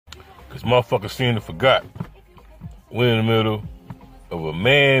Because motherfuckers seem to forgot. We're in the middle of a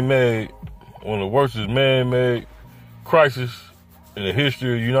man-made, one of the worst man-made crisis in the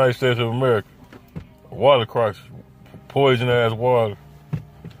history of the United States of America. A water crisis. Poison-ass water. You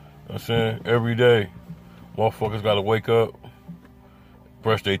know what I'm saying? Every day, motherfuckers gotta wake up,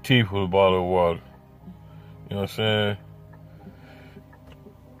 brush their teeth with a bottle of water. You know what I'm saying?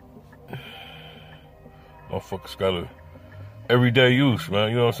 Motherfuckers gotta, everyday use, man.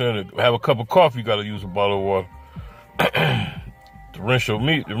 You know what I'm saying? To have a cup of coffee, you gotta use a bottle of water. To rinse your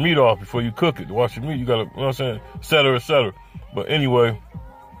meat, the meat off before you cook it. To wash your meat, you gotta, you know what I'm saying? Et cetera, et cetera. But anyway,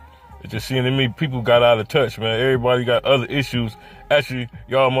 it's just seeing to me, people got out of touch, man. Everybody got other issues. Actually,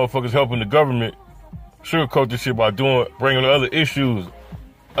 y'all motherfuckers helping the government sugarcoat this shit by bringing other issues.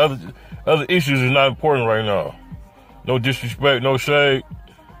 Other issues is not important right now. No disrespect, no shade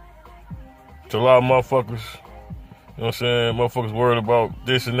to a lot of motherfuckers. You know what I'm saying? Motherfuckers worried about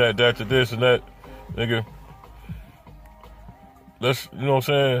this and that to this and that. Nigga, let's, you know what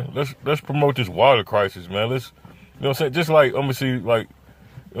I'm saying? Let's promote this water crisis, man. Let's, you know what I'm saying? Just like, I'm gonna see, like,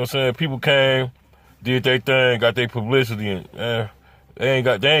 you know what I'm saying? People came, did their thing, got their publicity, and they ain't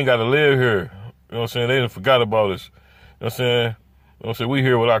got to live here. You know what I'm saying? They done forgot about us. You know what I'm saying? You know what I'm saying? We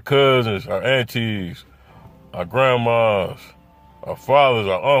here with our cousins, our aunties, our grandmas, our fathers,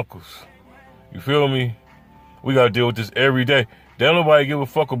 our uncles. You feel me? We got to deal with this every day. Don't nobody give a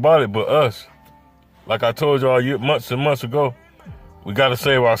fuck about it but us. Like I told y'all months and months ago, we got to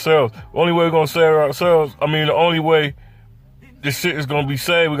save ourselves. The only way we're going to save ourselves, the only way this shit is going to be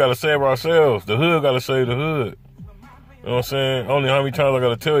saved, we got to save ourselves. The hood got to save the hood. You know what I'm saying? Only how many times I got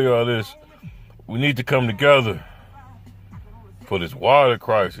to tell y'all this. We need to come together for this water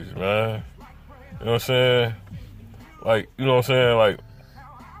crisis, man. You know what I'm saying? Like, you know what I'm saying? Like,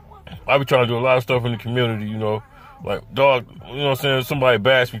 I be trying to do a lot of stuff in the community, you know. Like, dog, you know what I'm saying? Somebody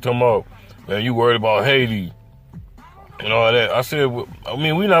bashed me talking about, man, you worried about Haiti and all that. I said,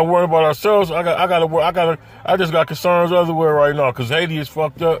 we not worried about ourselves. I just got concerns everywhere right now because Haiti is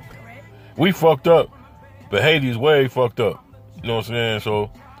fucked up. We fucked up, but Haiti is way fucked up. You know what I'm saying? So,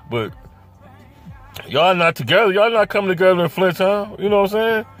 but y'all not together. Y'all not coming together in Flint Town. You know what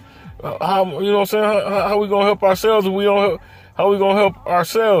I'm saying? How, you know what I'm saying? How we gonna help ourselves if we don't help? How we gonna help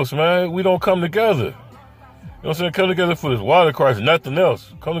ourselves, man? We don't come together. You know what I'm saying? Come together for this water crisis, nothing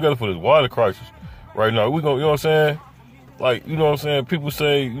else. Come together for this water crisis right now. We gonna, you know what I'm saying? Like, you know what I'm saying? People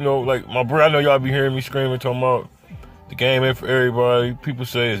say, you know, like my brother, I know y'all be hearing me screaming, talking about the game ain't for everybody. People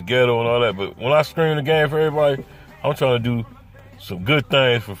say it's ghetto and all that, but when I scream the game for everybody, I'm trying to do some good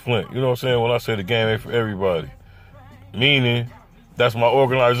things for Flint. You know what I'm saying? When I say the game ain't for everybody. Meaning, that's my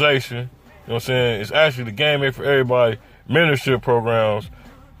organization. You know what I'm saying? It's actually the game ain't for everybody mentorship programs.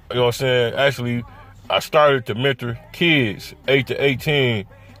 You know what I'm saying? Actually, I started to mentor kids, 8 to 18,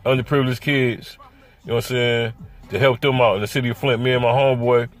 underprivileged kids. You know what I'm saying? To help them out in the city of Flint. Me and my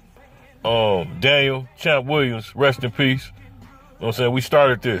homeboy, Daniel Champ Williams, rest in peace. You know what I'm saying? We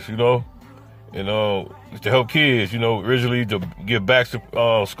started this, you know, and to help kids, you know, originally to give back to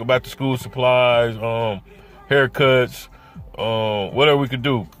school supplies, haircuts, whatever we could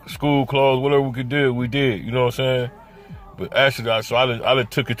do, school clothes, whatever we could do, we did. You know what I'm saying? But actually, I done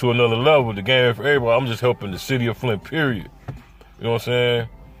took it to another level. The game for everybody. I'm just helping the city of Flint. Period. You know what I'm saying?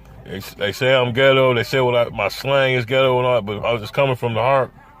 They say I'm ghetto. They say my slang is ghetto and all, but I was just coming from the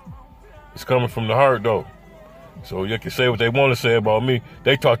heart. It's coming from the heart, though. So you can say what they want to say about me.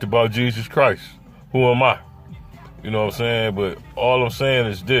 They talked about Jesus Christ. Who am I? You know what I'm saying? But all I'm saying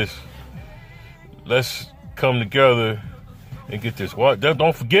is this. Let's come together and get this water.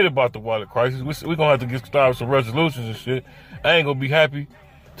 Don't forget about the water crisis. We're going to have to get started with some resolutions and shit. I ain't going to be happy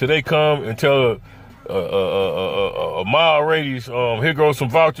till they come and tell a mile radius, here goes some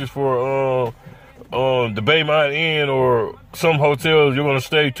vouchers for the Baymont Inn or some hotels. You're going to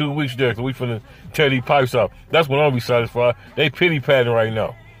stay 2 weeks there because we finna tear these pipes out. That's when I'll be satisfied. They pity-patting right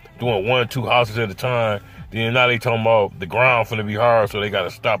now, doing 1 or 2 houses at a time. Then now they talking about the ground finna be hard, so they got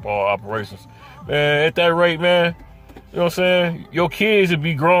to stop all operations. Man, at that rate, man, you know what I'm saying? Your kids will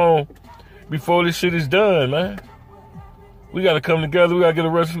be grown before this shit is done, man. We got to come together. We got to get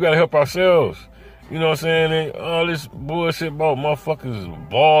arrested. We got to help ourselves. You know what I'm saying? And all this bullshit about motherfuckers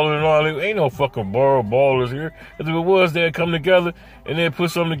balling and all that. Ain't no fucking ballers here. If it was, they'd come together and they'd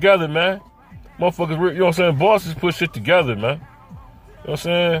put something together, man. Motherfuckers, you know what I'm saying? Bosses put shit together, man. You know what I'm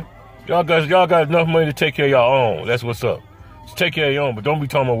saying? Y'all got enough money to take care of y'all own. That's what's up. Just take care of your own, but don't be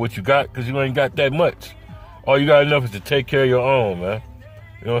talking about what you got because you ain't got that much. All you got enough is to take care of your own, man.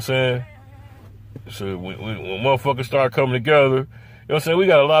 You know what I'm saying? So when motherfuckers start coming together, you know what I'm saying? We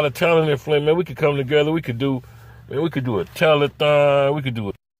got a lot of talent in Flint, man. We could come together. We could do a telethon. We could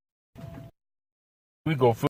do We go